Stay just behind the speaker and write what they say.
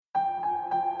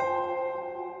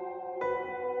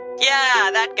Yeah,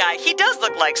 that guy. He does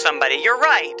look like somebody. You're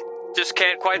right. Just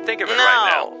can't quite think of it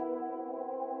right now.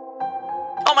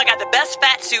 Oh my God, the best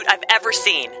fat suit I've ever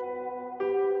seen.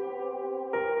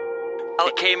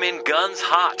 It came in guns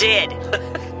hot. Did.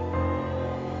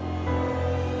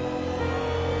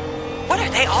 What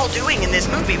are they all doing in this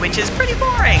movie, which is pretty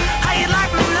boring? How you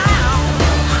like me now?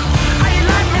 How you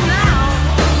like me now?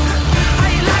 How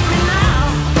you like me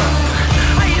now?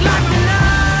 How you like me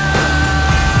now?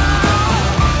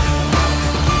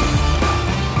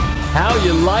 How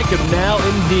you like him now,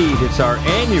 indeed. It's our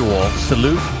annual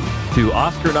salute to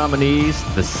Oscar nominees,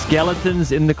 the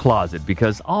skeletons in the closet,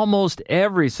 because almost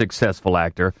every successful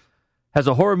actor has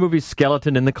a horror movie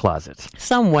skeleton in the closet.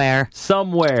 Somewhere.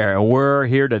 And we're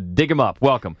here to dig them up.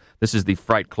 Welcome. This is the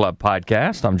Fright Club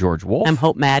podcast. I'm George Wolf. I'm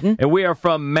Hope Madden. And we are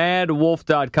from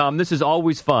madwolf.com. This is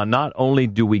always fun. Not only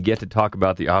do we get to talk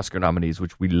about the Oscar nominees,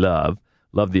 which we love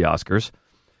the Oscars,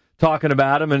 talking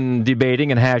about them and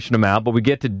debating and hashing them out, but we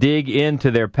get to dig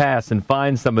into their past and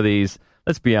find some of these,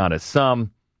 let's be honest,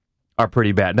 some are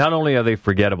pretty bad. Not only are they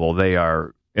forgettable, they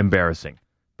are embarrassing.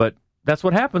 But that's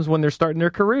what happens when they're starting their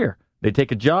career. They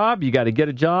take a job, you got to get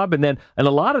a job, and a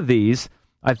lot of these,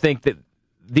 I think that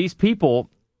these people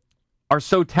are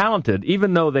so talented,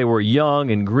 even though they were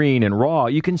young and green and raw,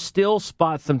 you can still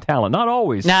spot some talent. Not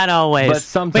always. Not always. But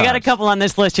sometimes. We got a couple on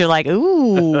this list you're like,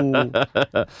 ooh.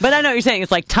 But I know what you're saying.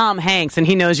 It's like Tom Hanks and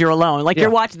He Knows You're Alone. Like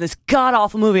you're watching this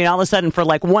god-awful movie and all of a sudden for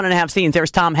like 1.5 scenes,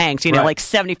 there's Tom Hanks, like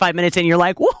 75 minutes in, you're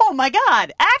like, whoa, my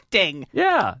God, acting.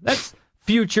 Yeah, that's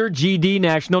future GD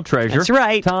national treasure. That's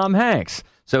right. Tom Hanks.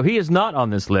 So he is not on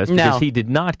this list because he did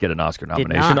not get an Oscar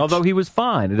nomination, although he was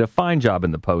fine. Did a fine job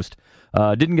in the Post.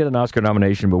 Didn't get an Oscar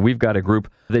nomination, but we've got a group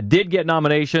that did get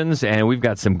nominations, and we've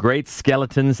got some great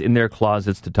skeletons in their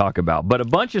closets to talk about. But a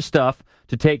bunch of stuff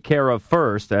to take care of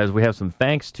first, as we have some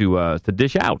thanks to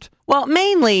dish out. Well,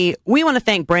 mainly, we want to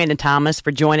thank Brandon Thomas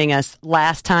for joining us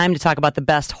last time to talk about the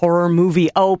best horror movie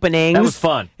openings. That was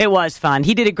fun. It was fun.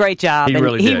 He did a great job.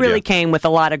 He really came with a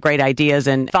lot of great ideas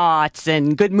and thoughts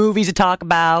and good movies to talk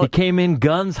about. He came in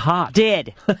guns hot.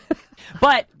 Did.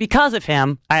 But because of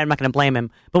him, I'm not going to blame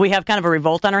him, but we have kind of a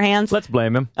revolt on our hands. Let's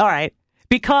blame him. All right.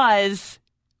 Because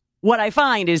what I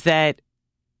find is that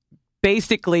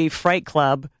basically Fright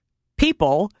Club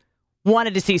people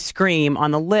wanted to see Scream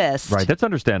on the list. Right, that's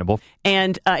understandable.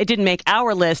 And it didn't make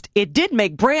our list. It did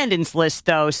make Brandon's list,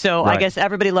 though, so I guess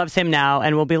everybody loves him now,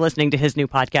 and we'll be listening to his new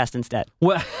podcast instead.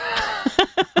 Well,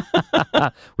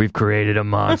 we've created a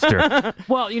monster.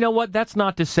 Well, you know what? That's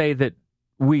not to say that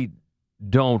we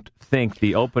don't think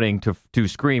the opening to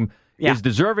Scream is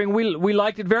deserving. We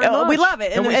liked it very much. We love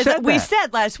it. And we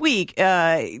said last week,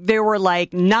 there were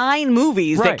like 9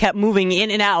 movies that kept moving in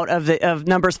and out of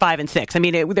numbers 5 and 6. I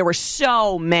mean, there were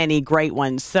so many great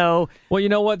ones. So, well, you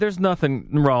know what? There's nothing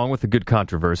wrong with a good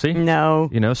controversy. No.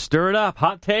 Stir it up.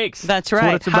 Hot takes. That's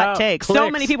right. What it's Hot about. takes. Clicks.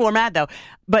 So many people were mad, though.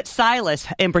 But Silas,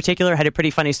 in particular, had a pretty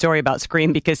funny story about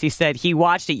Scream because he said he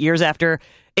watched it years after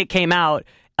it came out.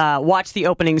 Watched the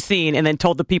opening scene and then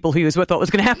told the people he was with what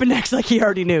was going to happen next, like he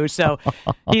already knew. So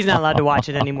he's not allowed to watch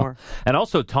it anymore. And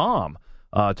also Tom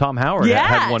Howard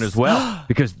had one as well,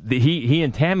 because he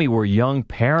and Tammy were young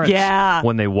parents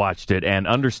when they watched it, and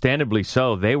understandably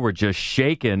so. They were just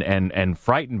shaken and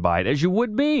frightened by it, as you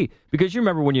would be, because you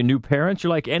remember when you're new parents, you're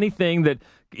like, anything that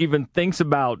even thinks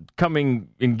about coming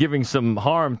and giving some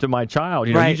harm to my child,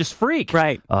 you just freak.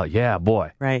 Right. Yeah,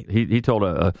 boy. Right. He told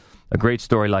a great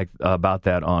story about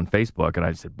that on Facebook, and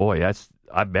I said, boy,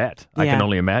 I bet. I can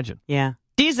only imagine. Yeah.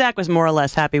 D-Zach was more or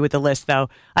less happy with the list, though.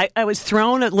 I was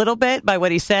thrown a little bit by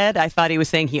what he said. I thought he was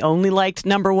saying he only liked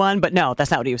number 1, but no,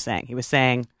 that's not what he was saying. He was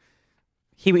saying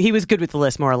he was good with the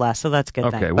list, more or less, so that's a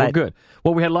good thing. Okay, well, good.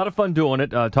 Well, we had a lot of fun doing it,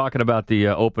 talking about the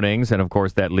openings, and, of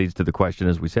course, that leads to the question,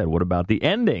 as we said, what about the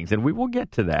endings? And we will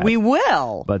get to that. We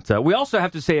will. But we also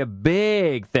have to say a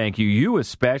big thank you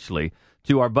especially,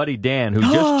 to our buddy Dan, who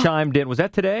just chimed in. Was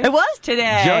that today? It was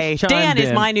today. Dan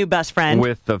is my new best friend.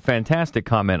 With a fantastic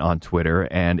comment on Twitter,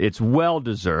 and it's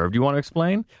well-deserved. You want to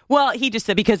explain? Well, he just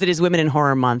said because it is Women in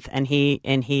Horror Month, and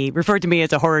he referred to me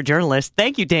as a horror journalist.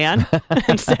 Thank you, Dan.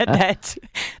 And said that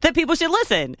people should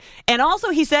listen. And also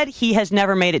he said he has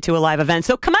never made it to a live event.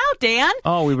 So come out, Dan.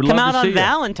 Oh, we would come love to see you. Come out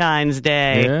on Valentine's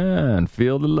Day. Yeah, and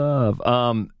feel the love.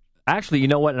 Actually, you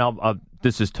know what? And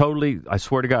this is totally, I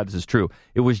swear to God, this is true.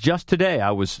 It was just today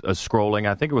I was scrolling,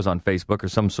 I think it was on Facebook or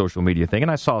some social media thing, and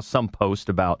I saw some post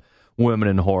about women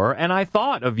in horror, and I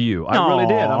thought of you. I really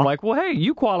did. I'm like, well, hey,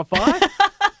 you qualify.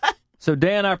 So,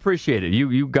 Dan, I appreciate it.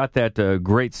 You got that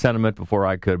great sentiment before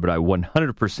I could, but I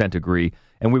 100% agree.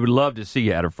 And we would love to see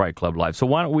you at a Fright Club Live. So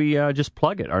why don't we just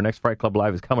plug it? Our next Fright Club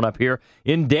Live is coming up here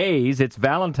in days. It's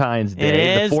Valentine's Day.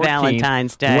 It is the 14th,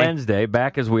 Valentine's Day. Wednesday,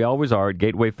 back as we always are at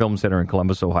Gateway Film Center in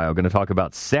Columbus, Ohio. Going to talk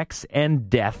about sex and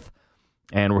death.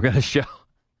 And we're going to show,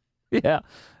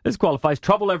 this qualifies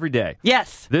trouble every day.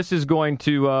 Yes. This is going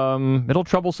to, it'll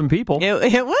trouble some people.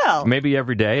 It will. Maybe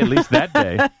every day, at least that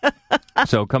day.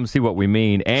 So come see what we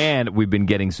mean. And we've been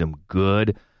getting some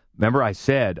good, remember I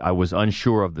said I was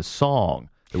unsure of the song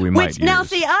that we might use. Now,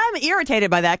 see, I'm irritated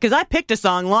by that because I picked a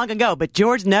song long ago, but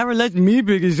George never lets me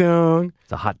pick a song.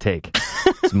 It's a hot take.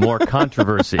 It's more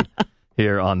controversy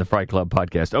here on the Fright Club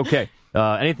podcast. Okay.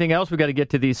 Anything else? We got to get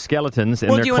to these skeletons in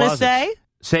their do you closets. want to say?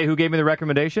 Say who gave me the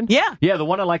recommendation? Yeah. Yeah, the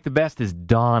one I like the best is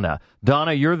Donna.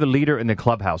 Donna, you're the leader in the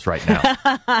clubhouse right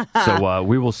now. So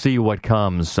we will see what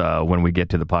comes when we get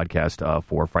to the podcast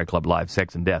for Fright Club Live,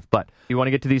 Sex and Death. But you want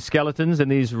to get to these skeletons in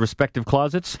these respective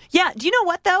closets? Yeah. Do you know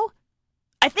what, though?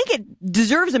 I think it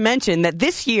deserves a mention that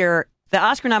this year, the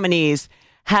Oscar nominees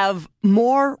have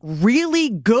more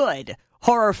really good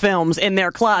horror films in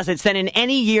their closets than in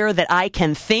any year that I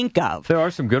can think of. There are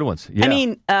some good ones. Yeah. I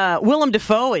mean, Willem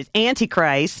Dafoe is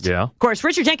Antichrist. Yeah. Of course,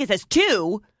 Richard Jenkins has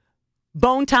two,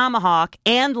 Bone Tomahawk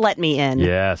and Let Me In.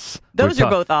 Yes. Those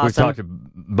are both awesome. We talked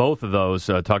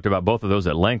about both of those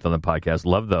at length on the podcast.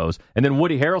 Love those. And then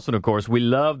Woody Harrelson, of course. We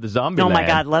love the Zombieland. Oh, my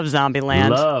God. Love Zombieland.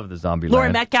 Love the Zombieland.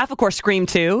 Laurie Metcalf, of course, Scream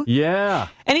 2. Yeah.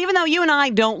 And even though you and I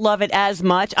don't love it as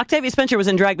much, Octavia Spencer was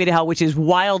in Drag Me to Hell, which is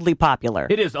wildly popular.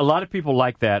 It is. A lot of people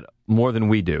like that more than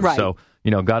we do. Right. So,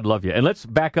 God love you. And let's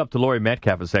back up to Laurie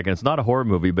Metcalf a second. It's not a horror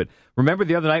movie, but remember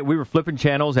the other night we were flipping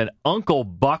channels and Uncle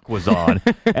Buck was on.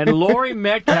 And Laurie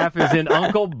Metcalf is in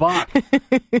Uncle Buck.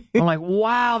 I'm like,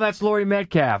 wow, that's Laurie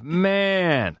Metcalf.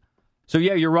 Man. So,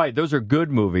 yeah, you're right. Those are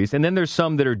good movies. And then there's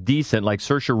some that are decent, like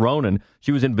Saoirse Ronan.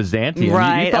 She was in Byzantium.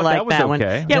 Right, you thought I like that was that one.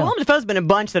 okay. Yeah, Willem Dafoe's been in a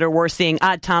bunch that are worth seeing.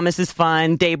 Odd Thomas is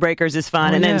fun. Daybreakers is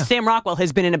fun. And then Sam Rockwell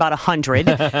has been in about 100.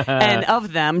 And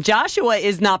of them, Joshua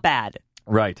is not bad.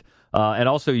 Right. And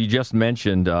also, you just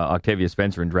mentioned Octavia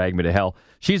Spencer in Drag Me to Hell.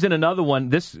 She's in another one.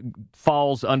 This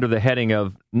falls under the heading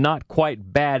of not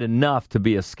quite bad enough to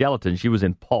be a skeleton. She was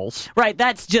in Pulse. Right,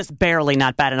 that's just barely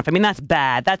not bad enough. I mean, that's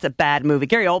bad. That's a bad movie.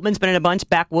 Gary Oldman's been in a bunch.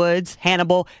 Backwoods,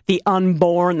 Hannibal, The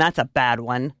Unborn. That's a bad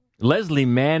one. Leslie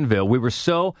Manville. We were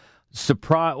so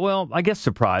surprised. Well, I guess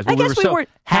surprised. I guess we were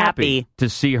happy to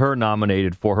see her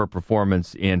nominated for her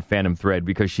performance in Phantom Thread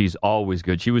because she's always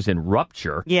good. She was in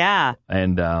Rupture. Yeah.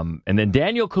 And then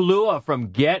Daniel Kaluuya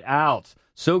from Get Out.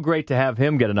 So great to have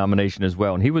him get a nomination as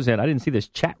well. And he was in, I didn't see this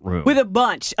chat room. With a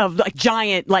bunch of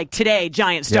giant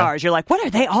stars. Yeah. You're like, what are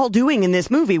they all doing in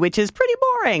this movie? Which is pretty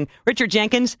boring. Richard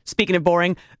Jenkins, speaking of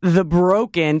boring, The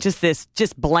Broken,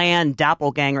 this bland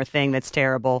doppelganger thing that's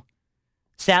terrible.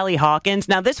 Sally Hawkins.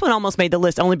 Now, this one almost made the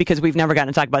list only because we've never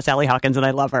gotten to talk about Sally Hawkins, and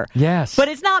I love her. Yes. But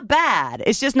it's not bad.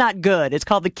 It's just not good. It's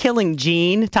called The Killing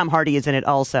Gene. Tom Hardy is in it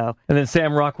also. And then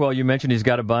Sam Rockwell, you mentioned he's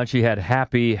got a bunch. He had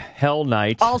Happy Hell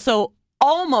Night. Also,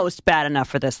 almost bad enough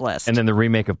for this list. And then the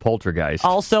remake of Poltergeist.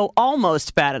 Also,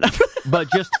 almost bad enough.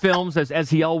 But just films, as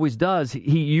he always does,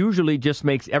 he usually just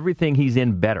makes everything he's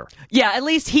in better. Yeah, at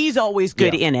least he's always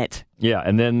good in it. Yeah,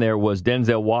 and then there was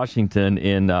Denzel Washington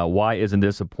in Why Isn't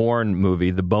This a Porn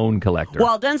Movie, The Bone Collector.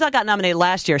 Well, Denzel got nominated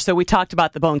last year, so we talked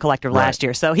about The Bone Collector last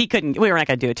year, so we were not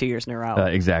going to do it 2 years in a row.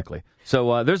 Exactly.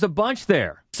 So there's a bunch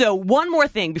there. So one more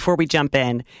thing before we jump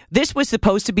in. This was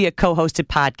supposed to be a co-hosted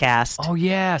podcast. Oh,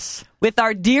 yes. With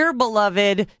our dear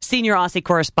beloved senior Aussie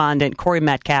correspondent, Corey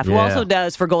Metcalf, who also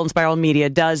does, for Golden Spiral Media,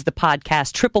 does the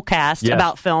podcast Triplecast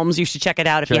about films. You should check it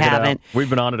out if you haven't. We've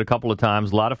been on it a couple of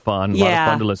times. A lot of fun. A lot of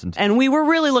fun to listen to. And we were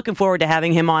really looking forward to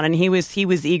having him on, and he was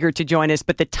eager to join us.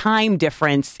 But the time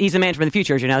difference, he's a man from the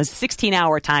future, as you know. It's a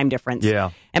 16-hour time difference.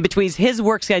 Yeah. And between his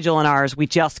work schedule and ours, we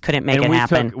just couldn't make it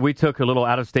happen. We took a little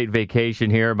out-of-state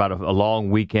vacation here, about a long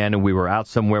weekend, and we were out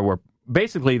somewhere where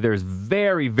basically there's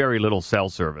very, very little cell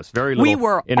service, very little We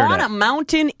were internet. on a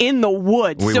mountain in the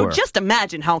woods, just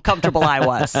imagine how comfortable I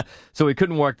was. So we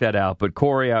couldn't work that out. But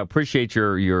Corey, I appreciate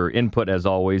your input as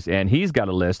always, and he's got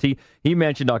a list. He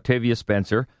mentioned Octavia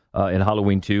Spencer in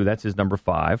Halloween 2. That's his number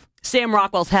 5. Sam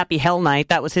Rockwell's Happy Hell Night.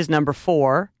 That was his number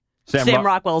 4. Sam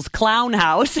Rockwell's Clown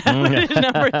House, his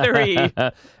number 3.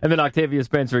 And then Octavia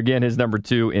Spencer, again, his number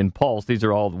 2 in Pulse. These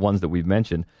are all the ones that we've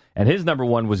mentioned. And his number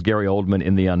 1 was Gary Oldman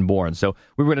in The Unborn. So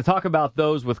we were going to talk about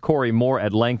those with Corey more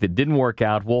at length. It didn't work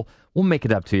out. We'll We'll make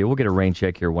it up to you. We'll get a rain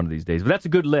check here one of these days. But that's a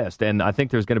good list, and I think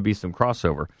there's going to be some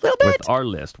crossover with our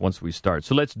list once we start.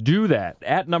 So let's do that.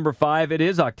 At number 5, it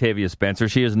is Octavia Spencer.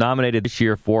 She is nominated this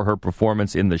year for her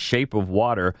performance in The Shape of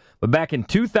Water. But back in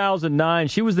 2009,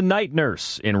 she was the night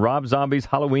nurse in Rob Zombie's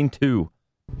Halloween 2.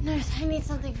 Nurse, I need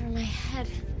something for my head.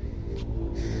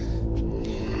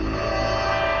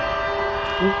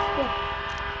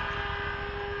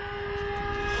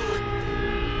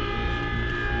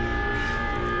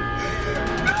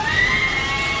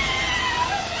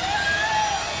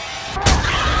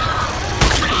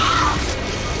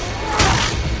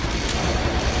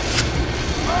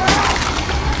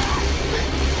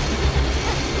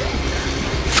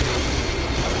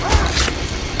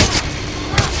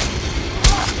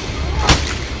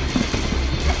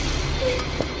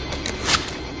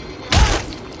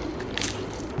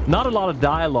 Not a lot of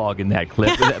dialogue in that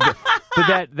clip,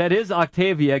 but that is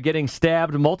Octavia getting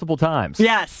stabbed multiple times.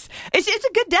 Yes. It's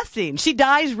a good death scene. She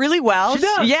dies really well. She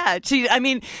does. Yeah.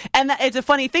 It's a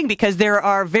funny thing because there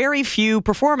are very few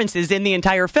performances in the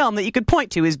entire film that you could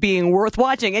point to as being worth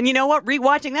watching. And you know what?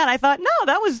 Rewatching that, I thought, no,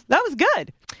 that was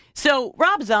good. So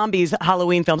Rob Zombie's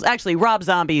Halloween films, actually Rob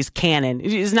Zombie's canon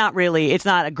is it's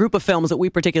not a group of films that we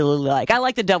particularly like. I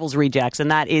like The Devil's Rejects, and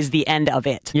that is the end of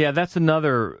it. Yeah, that's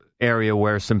another area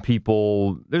where some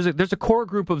people, there's a core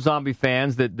group of zombie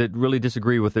fans that really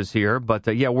disagree with us here, but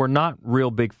we're not real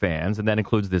big fans, and that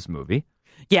includes this movie.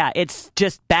 Yeah, it's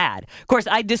just bad. Of course,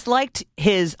 I disliked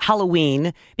his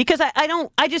Halloween because I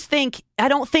don't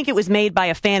think it was made by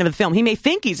a fan of the film. He may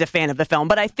think he's a fan of the film,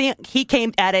 but I think he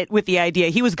came at it with the idea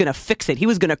he was going to fix it. He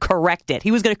was going to correct it.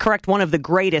 He was going to correct one of the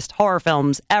greatest horror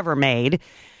films ever made.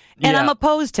 And I'm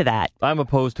opposed to that. I'm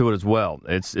opposed to it as well.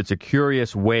 It's a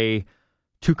curious way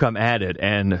to come at it,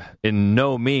 and in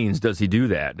no means does he do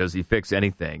that. Does he fix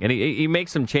anything? And he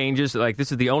makes some changes. Like,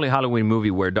 this is the only Halloween movie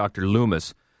where Dr.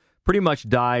 Loomis pretty much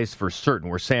dies for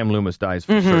certain, where Sam Loomis dies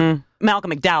for certain.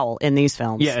 Malcolm McDowell in these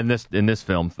films. Yeah, in this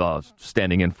film,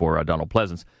 standing in for Donald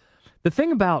Pleasance. The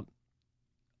thing about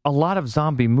a lot of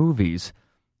zombie movies,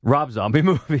 Rob Zombie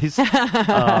movies,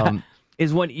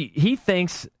 is when he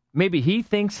thinks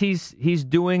he's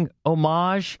doing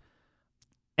homage,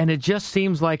 and it just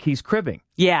seems like he's cribbing.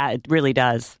 Yeah, it really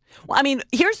does. Well, I mean,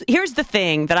 here's the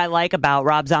thing that I like about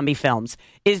Rob Zombie films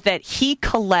is that he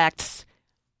collects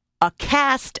a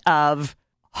cast of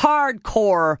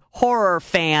hardcore horror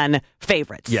fan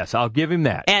favorites. Yes, I'll give him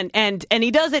that. And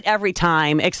he does it every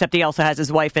time, except he also has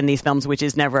his wife in these films, which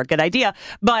is never a good idea.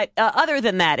 But other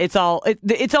than that, it's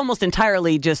almost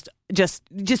entirely just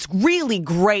really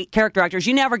great character actors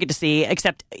you never get to see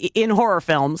except in horror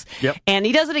films. Yep. And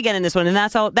he does it again in this one, and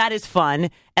that is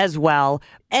fun as well.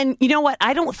 And you know what?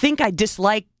 I don't think I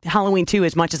dislike Halloween 2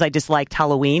 as much as I disliked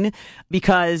Halloween,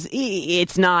 because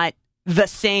it's not the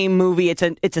same movie.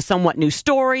 It's a somewhat new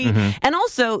story. And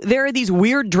also there are these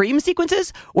weird dream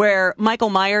sequences where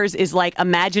Michael Myers is like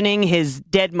imagining his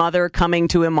dead mother coming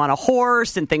to him on a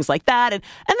horse and things like that. And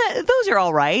those are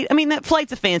all right. I mean, that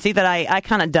Flight's of Fancy that I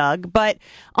kind of dug, but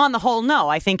on the whole, no,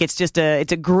 I think it's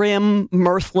a grim,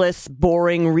 mirthless,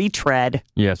 boring retread.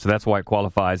 Yeah, so that's why it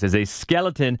qualifies as a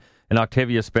skeleton in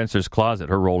Octavia Spencer's closet.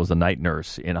 Her role as a night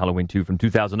nurse in Halloween 2 from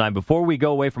 2009. Before we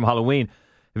go away from Halloween,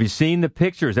 have you seen the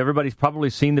pictures? Everybody's probably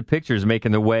seen the pictures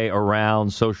making their way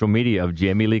around social media of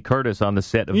Jamie Lee Curtis on the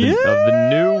set of the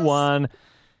new one.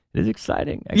 It is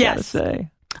exciting, I gotta say.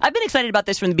 I've been excited about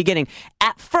this from the beginning.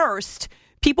 At first,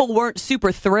 people weren't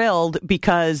super thrilled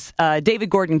because David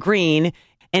Gordon Green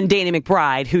and Danny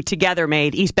McBride, who together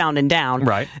made Eastbound and Down,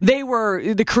 right? They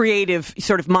were the creative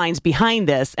sort of minds behind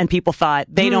this, and people thought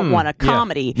they don't want a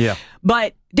comedy. Yeah.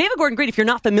 But David Gordon Green, if you're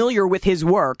not familiar with his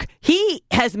work, he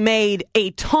has made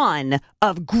a ton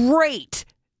of great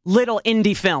little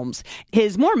indie films.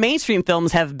 His more mainstream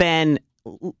films have been,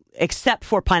 except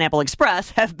for Pineapple Express,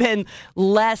 have been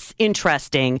less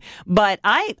interesting. But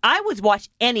I would watch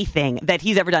anything that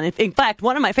he's ever done. In fact,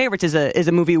 one of my favorites is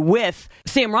a movie with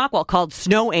Sam Rockwell called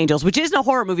Snow Angels, which isn't a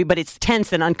horror movie, but it's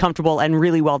tense and uncomfortable and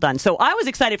really well done. So I was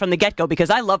excited from the get-go because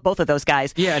I love both of those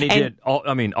guys. Yeah, and he did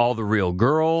All the Real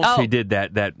Girls. Oh. He did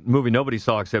that movie nobody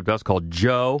saw except us called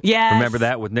Joe. Yes. Remember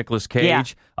that with Nicolas Cage?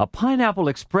 Yeah. Pineapple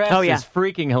Express is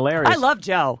freaking hilarious. I love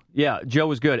Joe. Yeah, Joe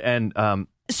was good. And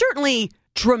certainly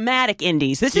dramatic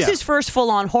indies. This is his first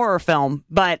full-on horror film,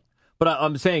 but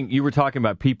I'm saying, you were talking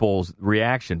about people's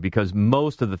reaction, because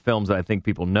most of the films that I think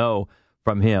people know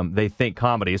from him, they think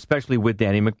comedy, especially with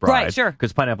Danny McBride. Right, sure.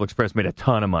 Because Pineapple Express made a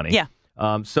ton of money. Yeah.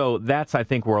 So that's, I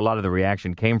think, where a lot of the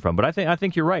reaction came from. But I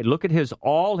think you're right. Look at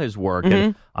all his work,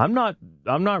 and I'm not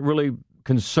really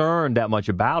concerned that much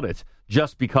about it.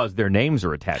 just because their names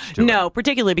are attached to it. No,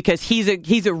 particularly because he's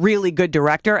a really good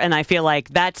director, and I feel like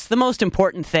that's the most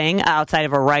important thing outside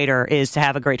of a writer is to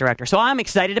have a great director. So I'm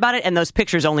excited about it, and those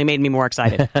pictures only made me more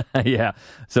excited. Yeah,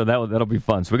 so that'll be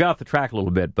fun. So we got off the track a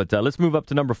little bit, but let's move up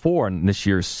to number 4 in this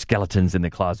year's Skeletons in the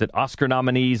Closet. Oscar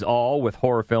nominees, all with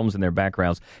horror films in their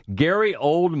backgrounds. Gary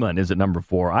Oldman is at number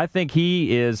 4. I think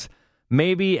he is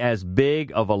maybe as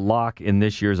big of a lock in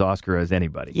this year's Oscar as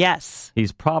anybody. Yes.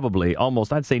 He's probably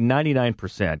almost, I'd say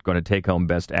 99% going to take home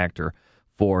Best Actor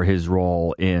for his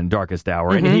role in Darkest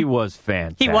Hour. And he was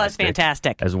fantastic. He was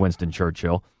fantastic. As Winston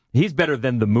Churchill. He's better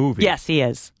than the movie. Yes, he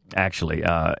is. Actually,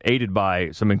 aided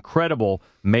by some incredible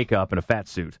makeup and a fat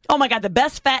suit. Oh, my God, the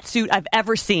best fat suit I've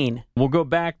ever seen. We'll go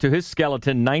back to his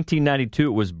skeleton, 1992.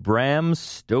 It was Bram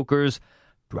Stoker's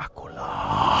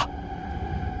Dracula.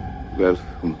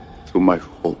 Welcome to my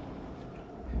home.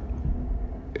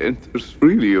 Enter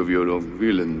freely of your own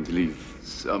will and leave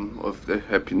some of the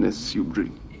happiness you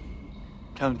bring.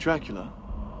 Count Dracula.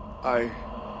 I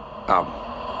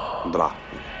am Dracula.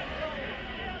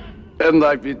 And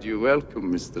I bid you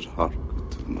welcome, Mr.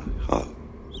 Harcourt, to my house.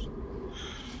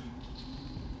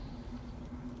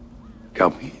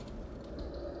 Come in.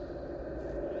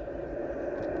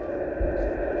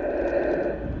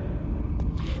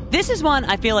 This is one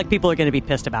I feel like people are going to be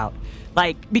pissed about.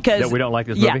 Because... That we don't like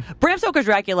this movie? Yeah. Bram Stoker's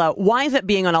Dracula winds up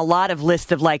being on a lot of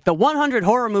lists of, the 100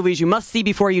 horror movies you must see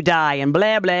before you die, and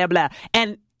blah, blah, blah.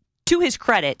 And to his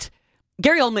credit,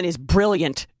 Gary Oldman is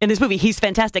brilliant in this movie. He's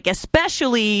fantastic,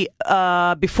 especially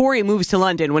before he moves to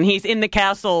London, when he's in the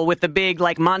castle with the big,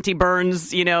 Monty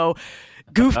Burns,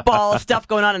 goofball stuff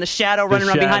going on in the shadow, running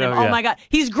around behind him. Oh, my God.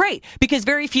 He's great because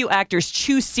very few actors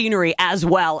choose scenery as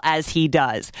well as he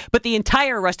does. But the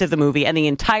entire rest of the movie and the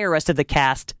entire rest of the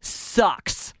cast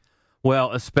sucks.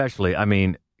 Well, especially,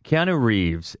 Keanu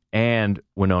Reeves and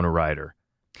Winona Ryder.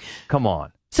 Come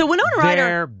on. So Winona Ryder,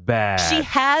 they're bad. She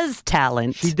has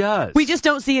talent. She does. We just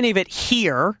don't see any of it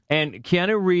here. And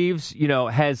Keanu Reeves,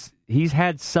 he's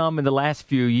had some in the last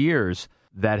few years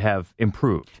that have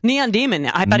improved. Neon Demon,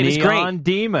 I thought he was great. Neon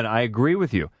Demon, I agree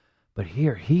with you. But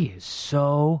here, he is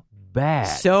so bad.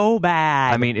 So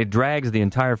bad. It drags the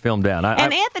entire film down.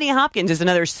 And Anthony Hopkins is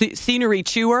another scenery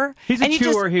chewer. He's a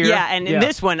chewer here. Yeah, and in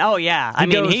this one, oh yeah.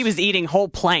 He was eating whole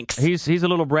planks. He's a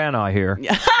little Branagh here.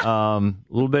 A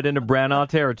little bit into Branagh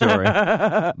territory.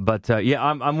 But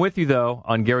I'm with you, though,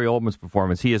 on Gary Oldman's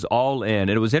performance. He is all in.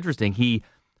 And it was interesting. He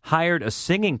hired a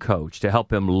singing coach to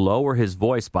help him lower his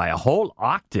voice by a whole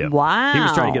octave. Wow. He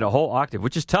was trying to get a whole octave,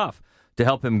 which is tough, to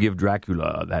help him give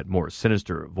Dracula that more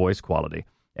sinister voice quality.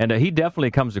 And he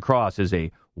definitely comes across as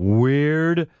a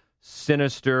weird,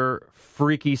 sinister,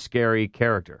 freaky, scary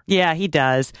character. Yeah, he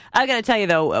does. I got to tell you,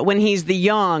 though, when he's the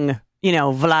young,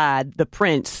 Vlad, the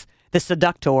prince, the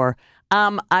seductor,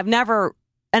 I've never...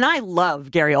 And I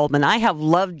love Gary Oldman. I have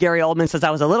loved Gary Oldman since I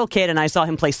was a little kid and I saw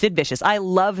him play Sid Vicious. I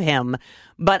love him,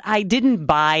 but I didn't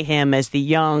buy him as the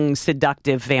young,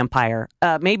 seductive vampire.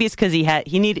 Maybe it's because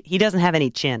he doesn't have any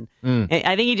chin. I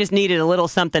think he just needed a little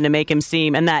something to make him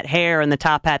seem, and that hair and the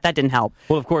top hat, that didn't help.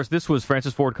 Well, of course, this was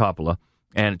Francis Ford Coppola.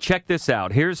 And check this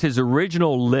out. Here's his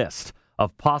original list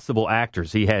of possible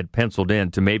actors he had penciled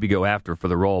in to maybe go after for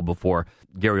the role before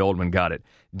Gary Oldman got it.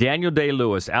 Daniel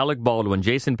Day-Lewis, Alec Baldwin,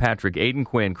 Jason Patric, Aidan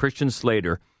Quinn, Christian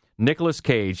Slater, Nicolas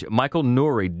Cage, Michael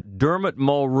Nouri, Dermot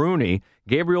Mulroney,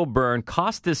 Gabriel Byrne,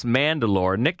 Costas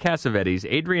Mandylor, Nick Cassavetes,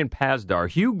 Adrian Pasdar,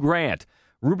 Hugh Grant,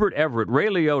 Rupert Everett, Ray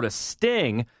Liotta,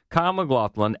 Sting, Kyle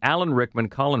MacLachlan, Alan Rickman,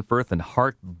 Colin Firth, and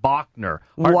Hart Bochner.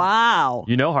 Wow.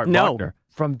 You know Hart No. Bochner?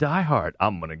 From Die Hard.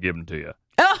 I'm going to give him to you.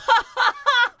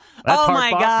 Oh,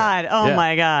 my God. Oh,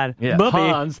 my God. Yeah. Booby.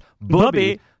 Hans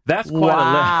Booby. That's quite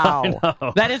wow. a list. I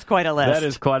know. That is quite a list. That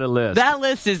is quite a list. That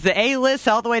list is the A list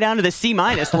all the way down to the C-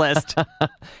 list.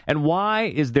 And why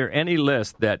is there any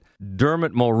list that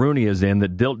Dermot Mulroney is in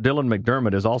that Dylan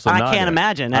McDermott is also not in? I can't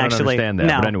imagine, I don't actually. understand that.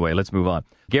 No. But anyway, let's move on.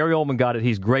 Gary Oldman got it.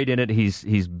 He's great in it.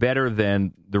 He's better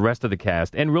than the rest of the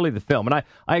cast and really the film. And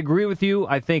I agree with you.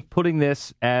 I think putting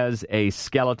this as a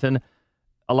skeleton,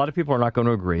 a lot of people are not going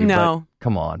to agree. No. But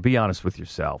come on, be honest with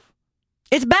yourself.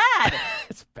 It's bad.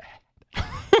 It's bad.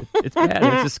 It's bad.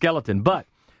 It's a skeleton. But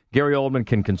Gary Oldman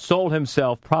can console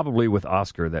himself probably with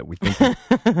Oscar that we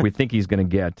think he's going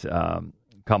to get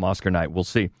come Oscar night. We'll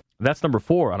see. That's number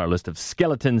 4 on our list of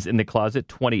Skeletons in the Closet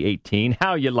 2018.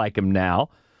 How you like him now?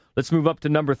 Let's move up to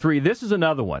number 3. This is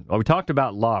another one. Well, we talked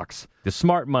about locks. The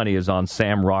smart money is on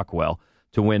Sam Rockwell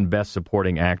to win Best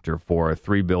Supporting Actor for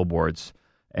 3 Billboards.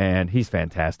 And he's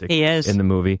fantastic. He is. In the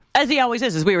movie. As he always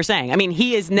is, as we were saying.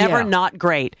 He is never not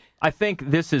great. I think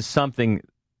this is something,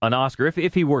 an Oscar,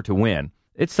 if he were to win,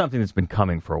 it's something that's been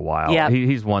coming for a while. Yeah.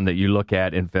 He's one that you look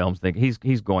at in films, think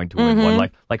he's going to win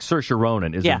one. Like Saoirse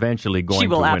Ronan is eventually going to win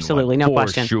one. She will absolutely, no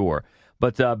question. For sure.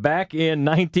 But back in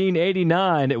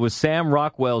 1989, it was Sam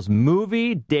Rockwell's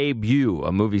movie debut,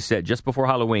 a movie set just before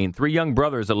Halloween. 3 young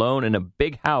brothers alone in a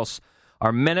big house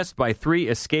are menaced by 3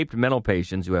 escaped mental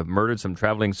patients who have murdered some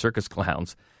traveling circus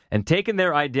clowns and taken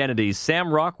their identities.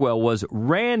 Sam Rockwell was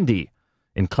Randy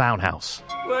in Clown House.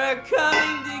 We're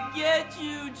coming to get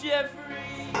you,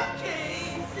 Jeffrey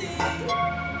Casey.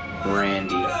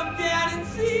 Randy. Come down and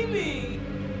see me.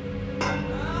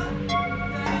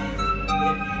 That is, if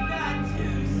you're not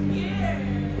too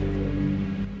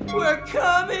scared. We're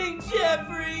coming,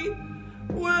 Jeffrey.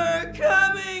 We're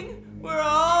coming. We're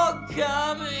all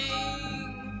coming.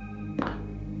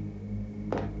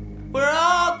 We're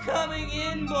all coming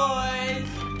in, boys.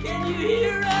 Can you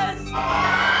hear us?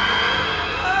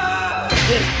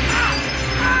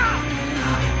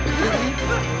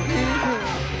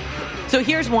 So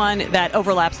here's one that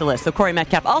overlaps the list. So Corey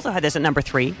Metcalf also had this at number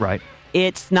 3. Right.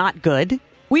 It's not good.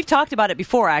 We've talked about it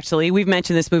before, actually. We've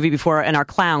mentioned this movie before in our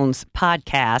Clowns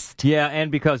podcast. Yeah, and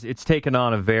because it's taken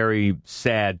on a very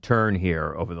sad turn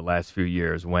here over the last few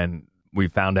years when we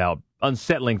found out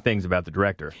unsettling things about the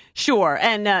director. Sure.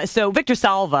 And so Victor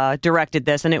Salva directed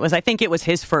this, and I think it was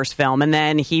his first film. And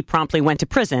then he promptly went to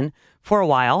prison for a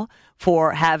while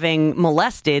for having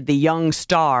molested the young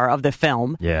star of the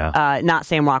film. Yeah. Not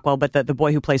Sam Rockwell, but the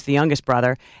boy who plays the youngest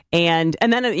brother. And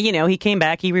then, he came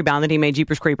back, he rebounded, he made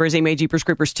Jeepers Creepers, he made Jeepers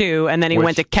Creepers 2, and then he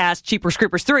went to cast Jeepers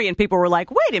Creepers 3, and people were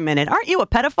like, wait a minute, aren't you a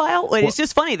pedophile? It's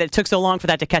just funny that it took so long for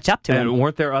that to catch up to him. And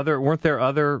weren't there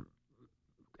other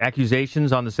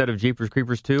accusations on the set of Jeepers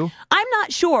Creepers 2? I'm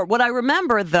not sure. What I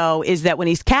remember, though, is that when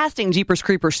he's casting Jeepers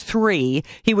Creepers 3,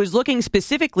 he was looking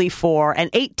specifically for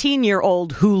an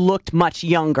 18-year-old who looked much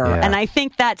younger. Yeah. And I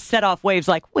think that set off waves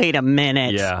like, wait a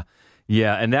minute. Yeah.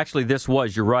 Yeah, and actually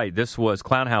you're right,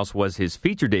 Clown House was his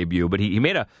feature debut, but he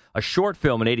made a short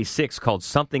film in 86 called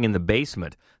Something in the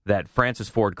Basement that Francis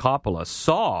Ford Coppola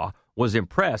saw, was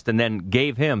impressed, and then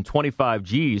gave him 25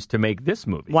 G's to make this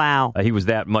movie. Wow. He was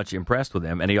that much impressed with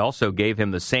him, and he also gave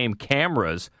him the same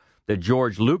cameras that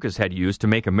George Lucas had used to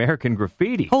make American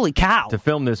Graffiti. Holy cow. To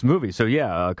film this movie. So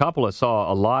yeah, Coppola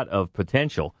saw a lot of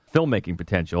potential, filmmaking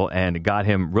potential, and got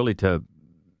him really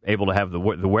able to have the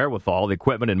wherewithal, the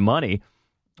equipment, and money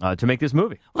to make this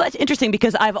movie. Well, that's interesting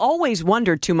because I've always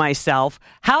wondered to myself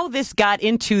how this got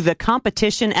into the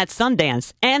competition at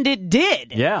Sundance, and it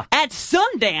did. Yeah. At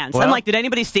Sundance. Well, I'm like, did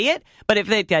anybody see it? But if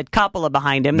they had Coppola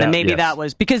behind him, then maybe that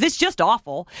was, because it's just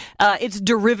awful. It's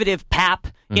derivative pap,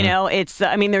 you know, it's,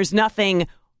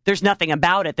 there's nothing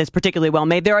about it that's particularly well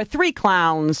made. There are 3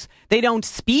 clowns. They don't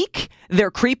speak.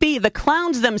 They're creepy. The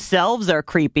clowns themselves are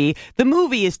creepy. The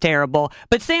movie is terrible.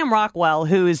 But Sam Rockwell,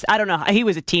 who's, I don't know, he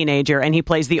was a teenager and he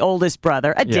plays the oldest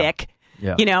brother, a dick,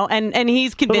 and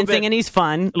he's convincing and he's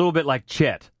fun. A little bit like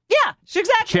Chet. Yeah,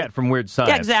 exactly. Chet from Weird Science.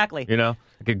 Yeah, exactly.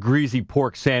 Like a greasy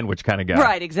pork sandwich kind of guy.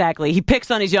 Right, exactly. He picks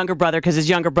on his younger brother because his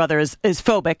younger brother is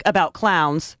phobic about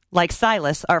clowns, like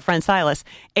Silas, our friend Silas.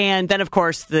 And then, of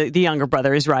course, the younger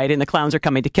brother is right, and the clowns are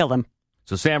coming to kill him.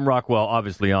 So Sam Rockwell,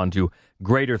 obviously on to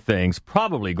greater things,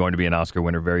 probably going to be an Oscar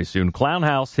winner very soon. Clown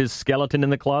House, His Skeleton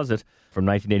in the Closet from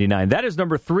 1989. That is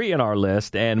number 3 in our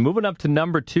list. And moving up to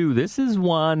number 2, this is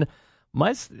one,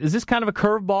 is this kind of a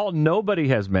curveball? Nobody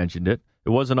has mentioned it. It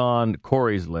wasn't on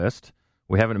Corey's list.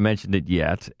 We haven't mentioned it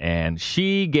yet. And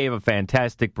she gave a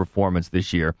fantastic performance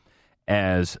this year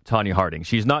as Tonya Harding.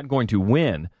 She's not going to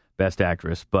win Best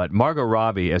Actress, but Margot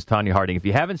Robbie as Tonya Harding. If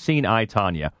you haven't seen I,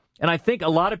 Tonya, and I think a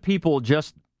lot of people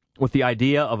just with the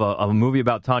idea of a movie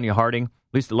about Tonya Harding,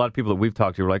 at least a lot of people that we've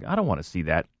talked to are like, I don't want to see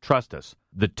that. Trust us.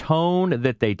 The tone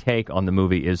that they take on the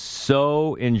movie is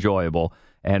so enjoyable.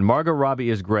 And Margot Robbie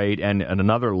is great. And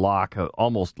another lock,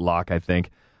 almost lock, I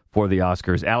think, for the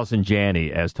Oscars, Allison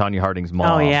Janney as Tonya Harding's mom.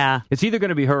 Oh, yeah. It's either going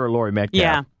to be her or Laurie Metcalf.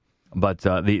 Yeah. But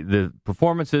the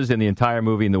performances in the entire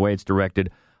movie and the way it's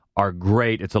directed are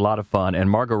great. It's a lot of fun. And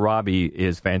Margot Robbie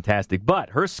is fantastic.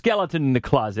 But her skeleton in the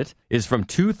closet is from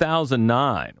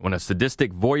 2009, when a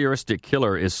sadistic, voyeuristic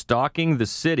killer is stalking the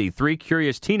city. 3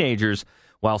 curious teenagers,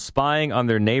 while spying on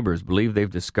their neighbors, believe they've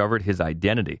discovered his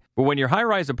identity. But when your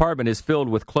high-rise apartment is filled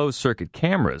with closed-circuit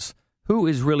cameras, who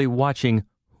is really watching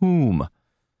whom?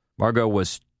 Margot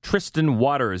was Tristan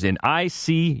Waters in I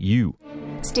See You.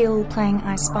 Still playing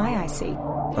I Spy, I See.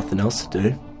 Nothing else to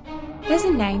do. There's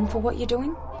a name for what you're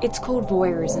doing. It's called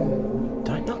voyeurism.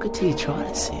 Don't knock it till you try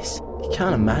it, sis. You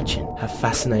can't imagine how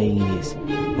fascinating it is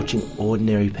watching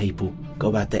ordinary people go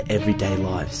about their everyday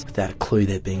lives without a clue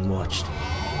they're being watched.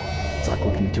 It's like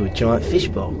looking into a giant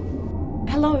fishbowl.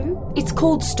 Hello? It's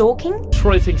called stalking?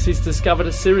 Troy thinks he's discovered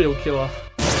a serial killer.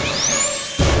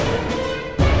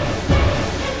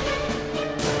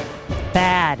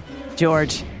 Bad,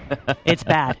 George. It's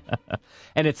bad.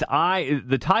 And it's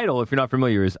the title, if you're not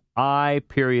familiar, is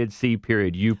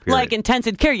I.C.U. Like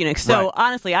intensive care unit. So Right.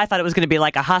 honestly, I thought it was going to be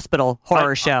like a hospital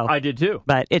horror show. I did too.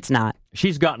 But it's not.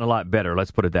 She's gotten a lot better,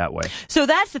 let's put it that way. So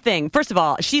that's the thing. First of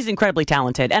all, she's incredibly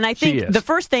talented. And I She think is. the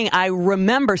first thing I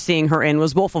remember seeing her in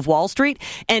was Wolf of Wall Street.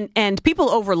 And people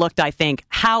overlooked, I think,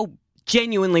 how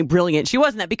genuinely brilliant she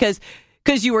was in that because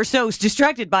you were so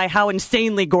distracted by how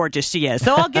insanely gorgeous she is.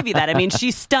 So I'll give you that. I mean,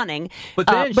 she's stunning. But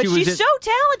then she's so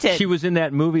talented. She was in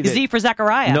that movie that Z for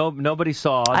Zachariah. nobody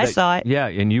saw. I saw it. Yeah,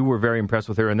 and you were very impressed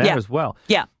with her in that Yeah. as well.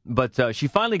 Yeah. But she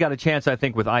finally got a chance, I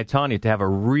think, with I, Tonya to have a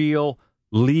real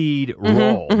lead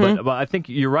role. But I think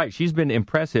you're right. She's been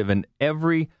impressive in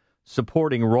every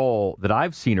supporting role that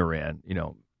I've seen her in,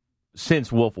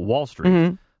 since Wolf of Wall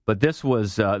Street. But this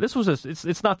was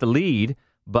it's not the lead,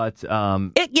 but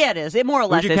It is. It more or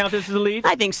less would you is. count this as the lead?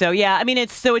 I think so. Yeah. I mean,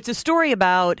 it's a story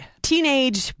about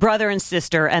teenage brother and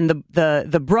sister and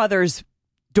the brother's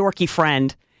dorky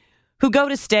friend who go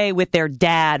to stay with their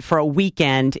dad for a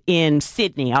weekend in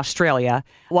Sydney, Australia,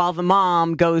 while the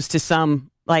mom goes to some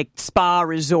spa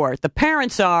resort. The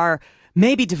parents are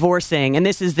maybe divorcing, and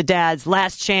this is the dad's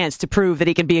last chance to prove that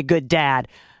he can be a good dad.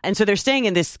 And so they're staying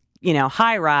in this,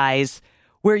 high rise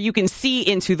where you can see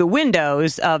into the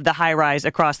windows of the high rise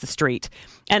across the street.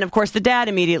 And of course, the dad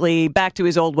immediately back to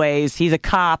his old ways. He's a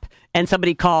cop, and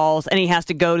somebody calls, and he has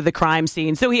to go to the crime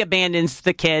scene. So he abandons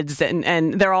the kids,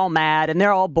 and they're all mad, and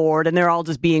they're all bored, and they're all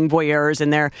just being voyeurs.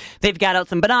 And they've got out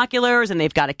some binoculars, and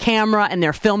they've got a camera, and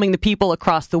they're filming the people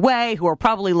across the way who are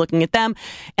probably looking at them.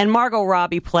 And Margot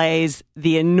Robbie plays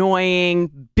the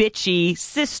annoying, bitchy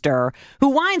sister who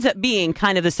winds up being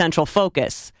kind of the central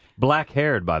focus.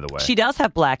 Black-haired, by the way. She does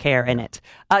have black hair in it.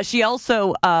 She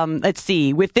also,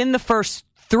 within the first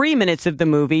 3 minutes of the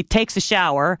movie, takes a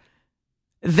shower,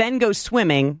 then goes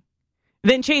swimming,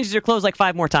 then changes her clothes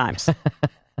 5 more times.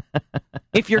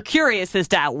 If you're curious as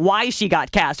to why she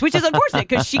got cast, which is unfortunate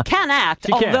because she can act,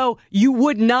 although you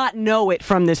would not know it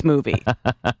from this movie.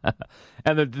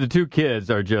 And the two kids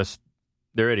are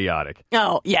they're idiotic.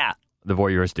 Oh, yeah. The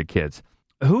voyeuristic kids.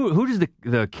 Who does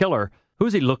the killer... Who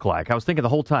does he look like? I was thinking the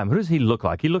whole time, who does he look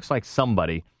like? He looks like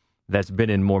somebody that's been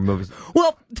in more movies.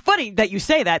 Well, funny that you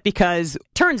say that because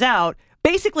turns out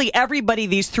basically everybody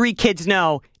these 3 kids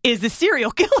know is the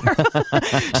serial killer.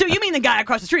 So you mean the guy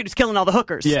across the street who's killing all the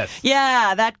hookers? Yes.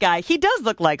 Yeah, that guy. He does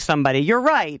look like somebody. You're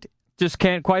right. Just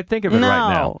can't quite think of it No.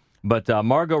 right now. But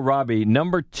Margot Robbie,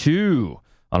 number 2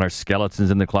 on our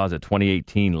Skeletons in the Closet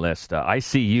 2018 list.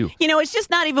 ICU. It's just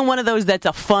not even one of those that's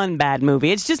a fun bad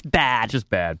movie. It's just bad. Just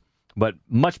bad. But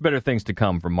much better things to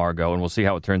come from Margot, and we'll see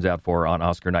how it turns out for her on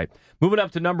Oscar night. Moving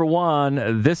up to number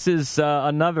 1, this is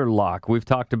another lock. We've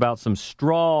talked about some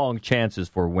strong chances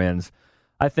for wins.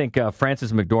 I think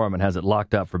Frances McDormand has it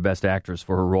locked up for Best Actress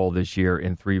for her role this year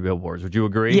in 3 Billboards. Would you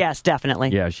agree? Yes, definitely.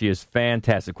 Yeah, she is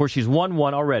fantastic. Of course, she's won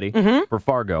one already for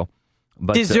Fargo.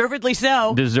 But, Deservedly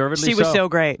so. Deservedly She was so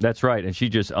great. That's right, and she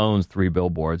just owns 3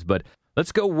 Billboards. But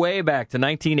let's go way back to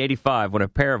 1985 when a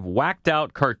pair of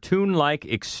whacked-out, cartoon-like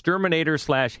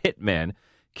exterminator/hitmen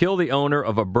kill the owner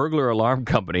of a burglar alarm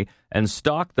company and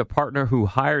stalk the partner who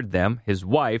hired them, his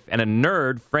wife, and a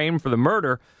nerd framed for the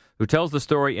murder who tells the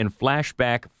story in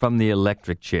flashback from the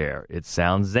electric chair. It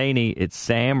sounds zany. It's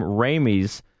Sam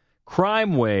Raimi's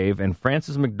Crime Wave, and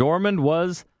Frances McDormand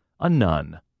was a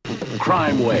nun.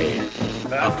 Crime Wave,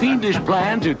 a fiendish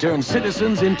plan to turn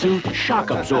citizens into shock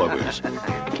absorbers.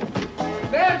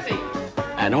 Nancy!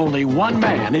 And only one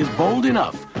man is bold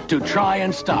enough to try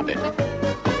and stop it.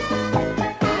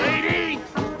 Lady,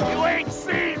 you ain't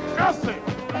seen nothing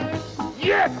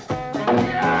yet!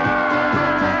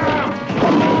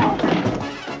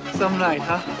 Some night,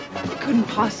 huh? It couldn't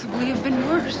possibly have been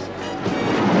worse.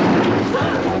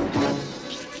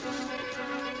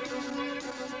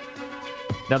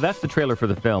 Now, that's the trailer for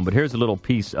the film, but here's a little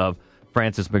piece of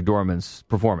Frances McDormand's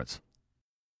performance.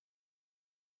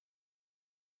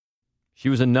 She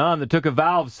was a nun that took a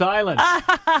vow of silence.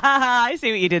 I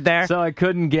see what you did there. So I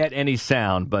couldn't get any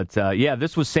sound. But, yeah,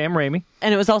 this was Sam Raimi.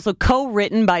 And it was also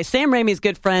co-written by Sam Raimi's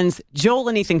good friends, Joel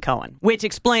and Ethan Coen, which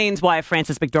explains why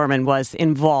Frances McDormand was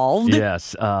involved.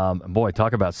 Yes. Boy,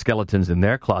 talk about skeletons in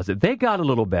their closet. They got a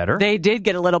little better. They did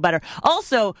get a little better.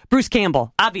 Also, Bruce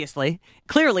Campbell, obviously.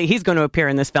 Clearly, he's going to appear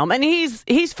in this film. And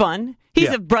he's fun. He's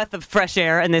a breath of fresh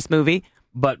air in this movie.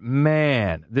 But,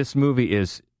 man, this movie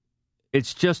is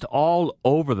it's just all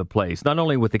over the place. Not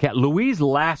only with the cat, Louise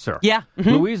Lasser. Yeah. Mm-hmm.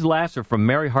 Louise Lasser from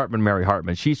Mary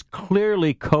Hartman. She's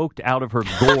clearly coked out of her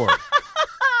gourd.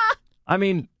 I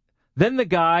mean, then the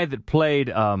guy that played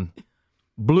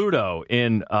Bluto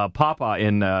in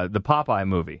the Popeye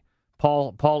movie,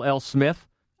 Paul L. Smith.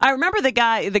 I remember the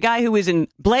guy who was in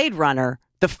Blade Runner,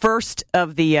 the first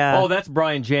of the. That's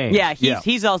Brian James. Yeah,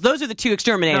 he's also. Those are the two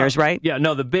exterminators, right? Yeah,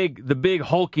 no, the big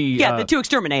hulky. Yeah, the two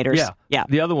exterminators. Yeah.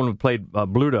 The other one played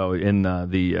Bluto in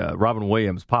the Robin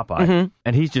Williams Popeye,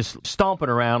 and he's just stomping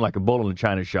around like a bull in a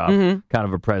china shop, kind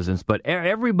of a presence. But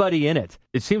everybody in it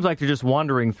seems like they're just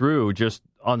wandering through, just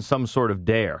on some sort of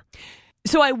dare.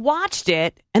 So I watched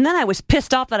it, and then I was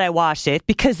pissed off that I watched it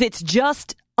because it's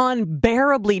just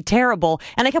unbearably terrible,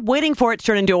 and I kept waiting for it to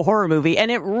turn into a horror movie, and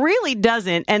it really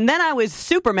doesn't. And then I was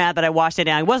super mad that I watched it,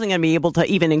 and I wasn't going to be able to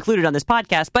even include it on this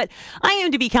podcast, but I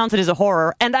am to be counted as a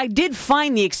horror, and I did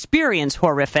find the experience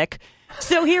horrific.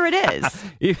 So here it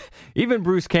is. Even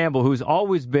Bruce Campbell, who's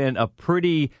always been a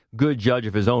pretty good judge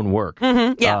of his own work,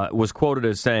 was quoted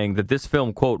as saying that this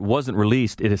film, quote, wasn't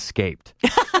released, it escaped.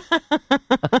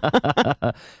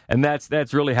 And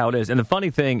that's really how it is. And the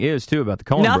funny thing is, too, about the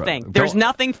Coen brothers. There's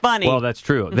nothing funny. Well, that's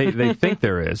true. They think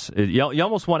there is. You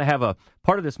almost want to have a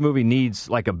part of this movie needs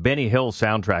like a Benny Hill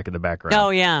soundtrack in the background. Oh,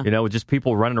 yeah. You know, with just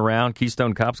people running around,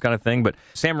 Keystone Cops kind of thing. But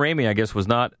Sam Raimi, I guess, was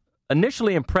not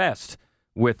initially impressed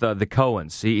with the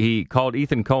Coens. He called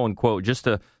Ethan Coen, quote, just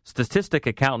a statistic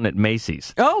accountant at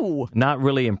Macy's. Oh. Not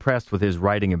really impressed with his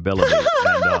writing ability.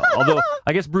 And, although,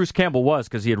 I guess Bruce Campbell was,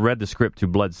 because he had read the script to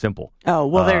Blood Simple. Oh,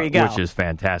 well, there you go. Which is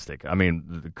fantastic. I mean,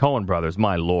 the Coen brothers,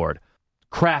 my lord.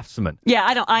 Craftsman.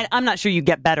 Yeah, I'm not sure you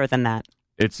get better than that.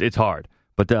 It's hard.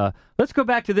 But let's go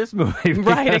back to this movie.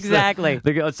 Right, exactly.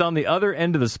 It's on the other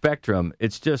end of the spectrum.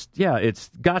 It's just, it's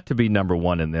got to be number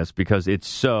one in this because it's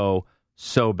so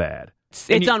bad.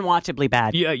 It's unwatchably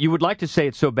bad. Yeah, you would like to say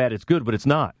it's so bad it's good, but it's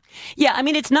not. Yeah, I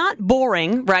mean, it's not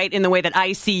boring, right, in the way that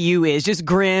ICU is, just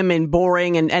grim and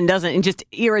boring and just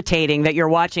irritating that you're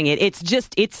watching it.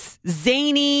 It's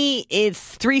zany,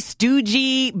 it's Three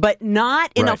Stoogie, but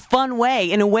not in a fun way,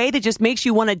 in a way that just makes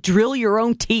you want to drill your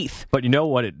own teeth. But you know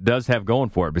what it does have going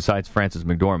for it, besides Frances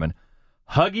McDormand?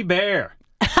 Huggy Bear.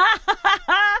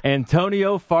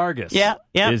 Antonio Fargas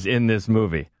is in this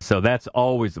movie. So that's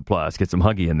always a plus. Get some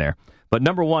Huggy in there. But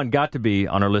number one got to be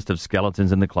on our list of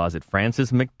skeletons in the closet,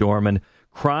 Frances McDormand,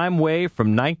 Crime Wave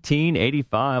from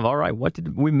 1985. All right, what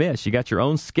did we miss? You got your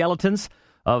own skeletons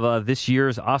of this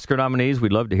year's Oscar nominees.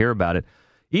 We'd love to hear about it.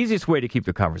 Easiest way to keep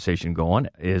the conversation going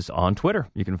is on Twitter.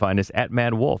 You can find us at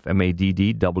Mad Wolf,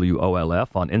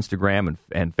 MaddWolf, on Instagram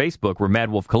and Facebook. We're Mad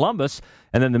Wolf Columbus,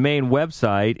 and then the main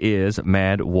website is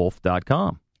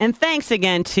madwolf.com. And thanks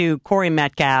again to Corey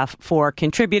Metcalf for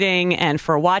contributing and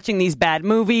for watching these bad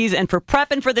movies and for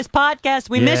prepping for this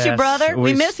podcast. We miss you, brother.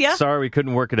 We miss you. Sorry we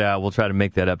couldn't work it out. We'll try to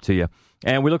make that up to you.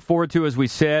 And we look forward to, as we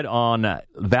said, on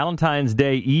Valentine's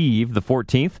Day Eve, the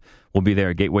 14th, we'll be there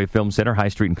at Gateway Film Center, High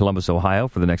Street in Columbus, Ohio,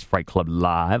 for the next Fright Club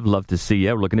Live. Love to see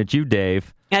you. We're looking at you,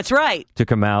 Dave. That's right. To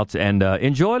come out and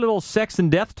enjoy a little sex and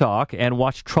death talk and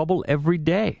watch Trouble Every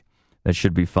Day. That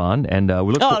should be fun. And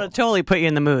we look. It'll totally put you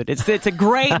in the mood. It's a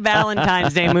great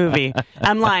Valentine's Day movie.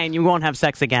 I'm lying. You won't have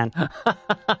sex again.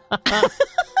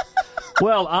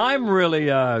 Well, I'm really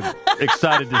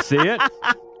excited to see it.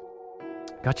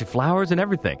 Got you flowers and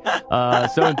everything.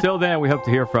 So until then, we hope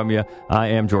to hear from you. I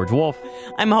am George Wolf.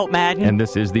 I'm Hope Madden. And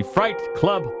this is the Fright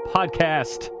Club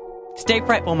Podcast. Stay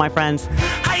frightful, my friends.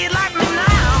 How you like